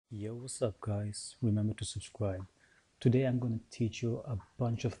Yo, what's up, guys? Remember to subscribe. Today I'm going to teach you a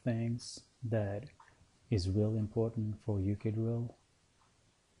bunch of things that is really important for UK drill.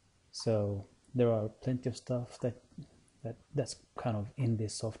 So there are plenty of stuff that's kind of in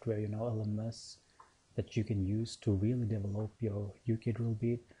this software, LMMS, that you can use to really develop your UK drill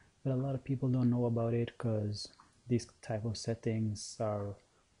beat. But a lot of people don't know about it because these type of settings are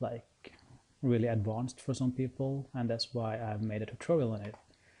like really advanced for some people, and that's why I've made a tutorial on it.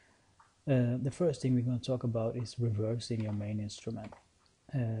 The first thing we're going to talk about is reversing your main instrument.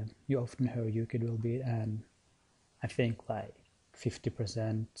 You often hear UK drill beat, and I think like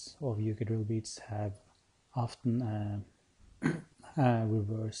 50% of UK drill beats have often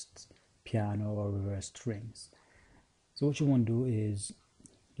reversed piano or reversed strings. So what you want to do is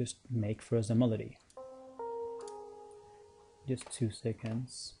just make first a melody. Just 2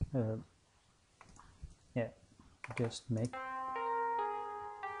 seconds. Yeah, just make.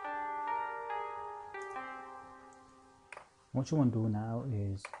 What you want to do now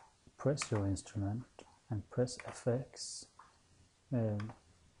is press your instrument and press FX.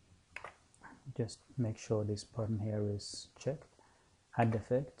 Just make sure this button here is checked. Add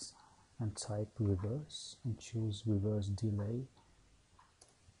effects and type reverse and choose reverse delay.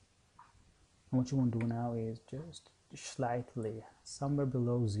 And what you want to do now is just slightly, somewhere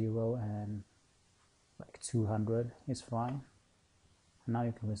below 0 and like 200 is fine. And now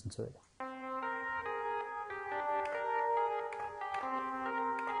you can listen to it.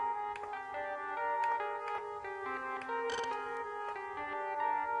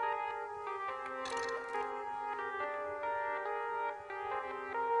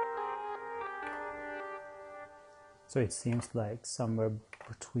 So it seems like somewhere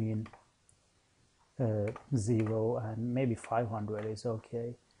between 0 and maybe 500 is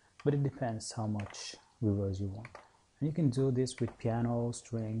okay, but it depends how much reverse you want. And you can do this with piano,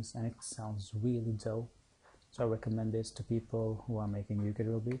 strings, and it sounds really dope. So I recommend this to people who are making UK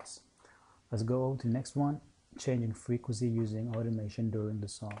drill beats. Let's go to the next one, changing frequency using automation during the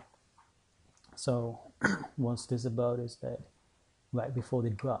song. So what's this about is that right before the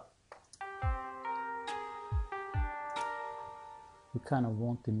drop, we kind of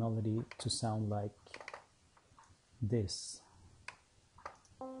want the melody to sound like this.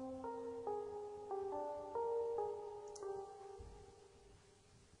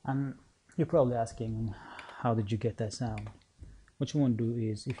 And you're probably asking, how did you get that sound? What you want to do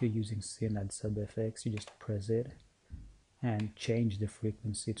is, if you're using Synth and Sub FX, you just press it and change the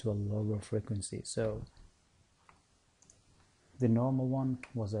frequency to a lower frequency. So the normal one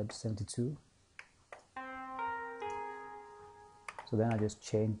was at 72. So then I just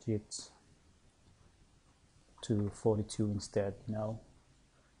changed it to 42 instead,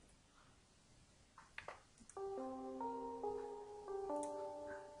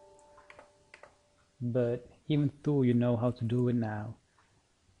 But even though you know how to do it now,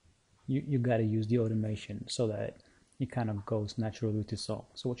 you gotta use the automation so that it kind of goes naturally with the song.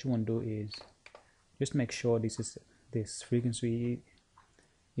 So what you want to do is just make sure this frequency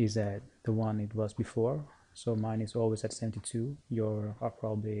is at the one it was before. So mine is always at 72. Yours are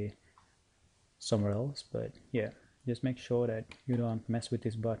probably somewhere else, but yeah, just make sure that you don't mess with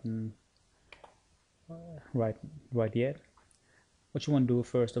this button right yet. What you want to do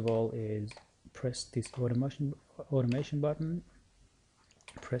first of all is press this automation button,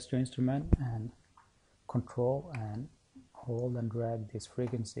 press your instrument and control and hold and drag this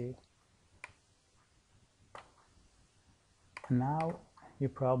frequency. And now you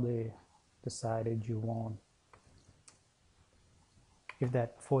probably decided you want, if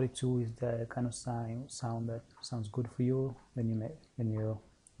that 42 is the kind of sound that sounds good for you, then you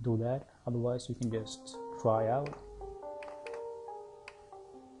do that. Otherwise you can just try out.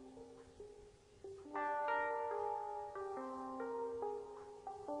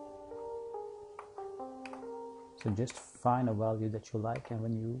 So just find a value that you like, and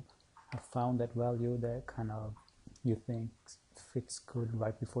when you have found that value that kind of you think fits good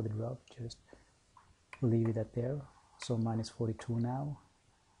right before the drop, just leave it at there. So mine is 42 now,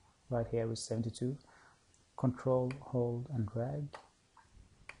 right here is 72. Control, hold and drag,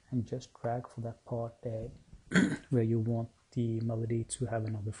 and just drag for that part that where you want the melody to have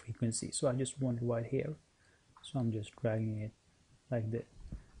another frequency. So I just want it right here, so I'm just dragging it like this.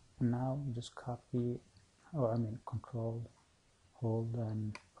 And now just copy, control, hold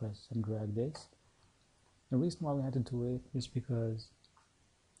and press and drag this. The reason why we had to do it is because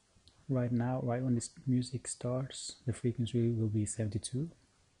right now, right when this music starts, the frequency will be 72,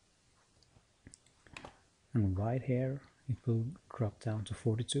 and right here it will drop down to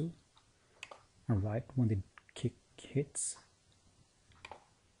 42, and right when the kick hits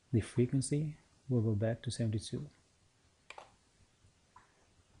the frequency will go back to 72.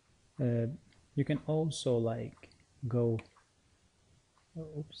 You can also like go,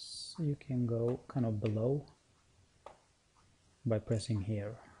 you can go kind of below by pressing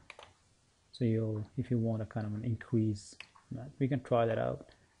here. So if you want a kind of an increase, we can try that out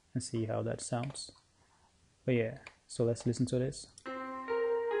and see how that sounds. But yeah, so let's listen to this.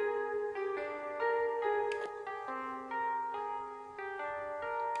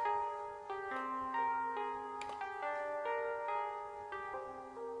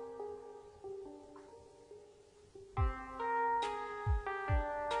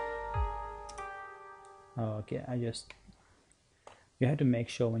 Okay, you have to make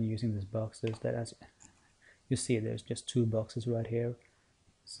sure when using these boxes that, as you see, there's just two boxes right here,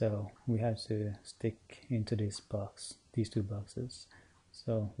 so we have to stick into these two boxes.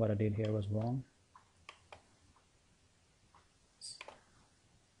 So what I did here was wrong. So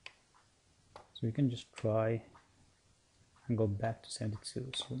you can just try and go back to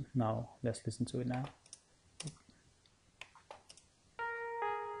 72. So now let's listen to it now.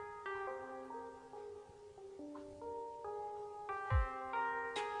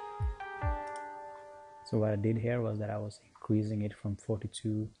 So what I did here was that I was increasing it from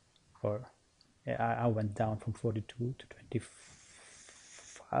 42, or I went down from 42 to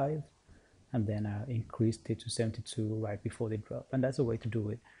 25, and then I increased it to 72 right before the drop. And that's a way to do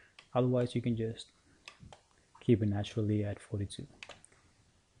it. Otherwise, you can just keep it naturally at 42.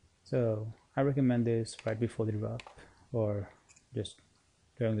 So I recommend this right before the drop, or just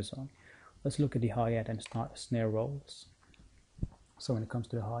during the song. Let's look at the hi-hat and snare rolls. So when it comes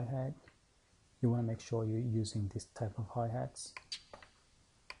to the hi-hat, you want to make sure you're using this type of hi-hats.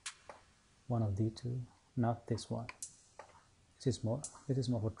 One of the two, not this one. This is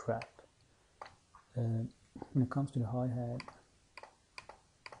more for trap. When it comes to the hi-hat,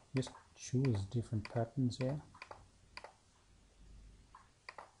 just choose different patterns here.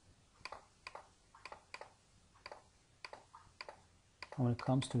 And when it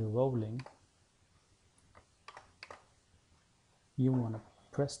comes to the rolling, you want to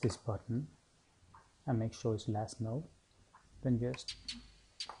press this button and make sure it's last note. Then just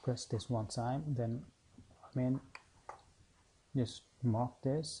press this one time, then just mark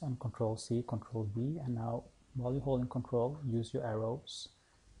this and Control C, Control V, and now while you're holding Control, use your arrows,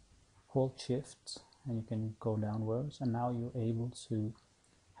 hold Shift, and you can go downwards, and now you're able to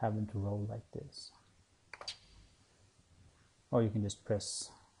have them to roll like this. Or you can just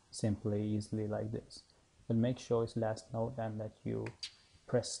press simply, easily like this. But make sure it's last note and that you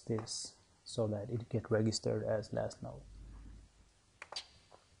press this so that it gets registered as last note.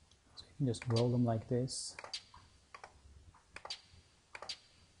 So you can just roll them like this.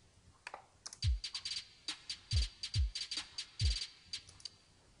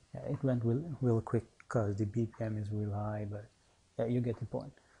 Yeah, it went real quick because the BPM is real high, but yeah, you get the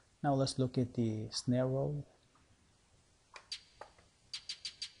point. Now let's look at the snare roll.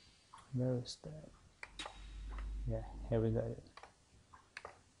 Where is that? Yeah, here we got it.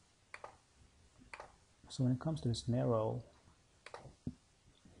 So when it comes to the snare roll,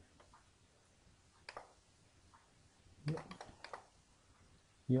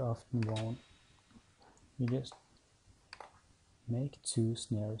 you often won't. You just make two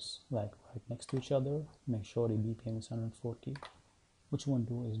snares like right next to each other. Make sure the BPM is 140. What you want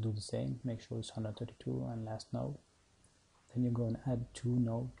to do is do the same. Make sure it's 132 and last note. Then you're going to add two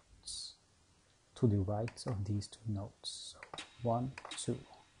notes to the right of these two notes. So 1, 2,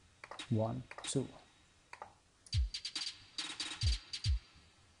 1, 2.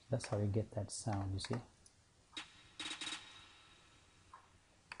 That's how you get that sound, you see.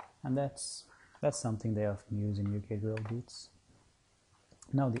 And that's something they often use in UK drill beats.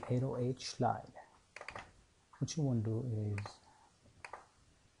 Now the 808 slide. What you want to do is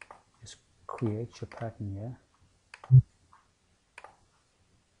just create your pattern here.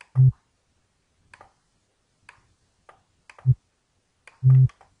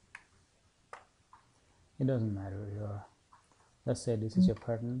 It doesn't matter. Let's say this is your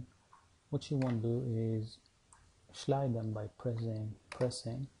pattern. What you want to do is slide them by pressing.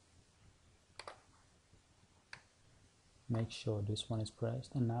 Make sure this one is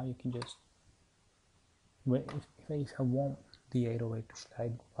pressed, and now you can just wait. If I want the 808 to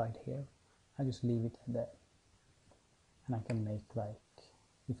slide right here, I just leave it at that, and I can make like,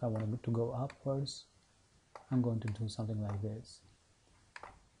 if I want it to go upwards, I'm going to do something like this.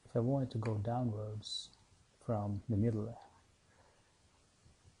 If I want it to go downwards from the middle,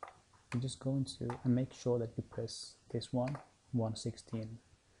 you just go into and make sure that you press this one 116.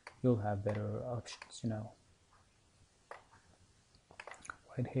 You'll have better options, you know.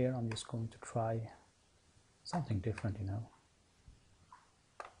 right here I'm just going to try something different, you know.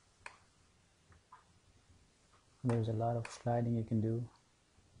 There's a lot of sliding you can do.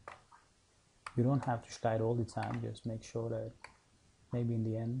 You don't have to slide all the time, just make sure that maybe in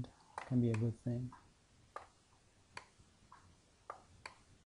the end can be a good thing.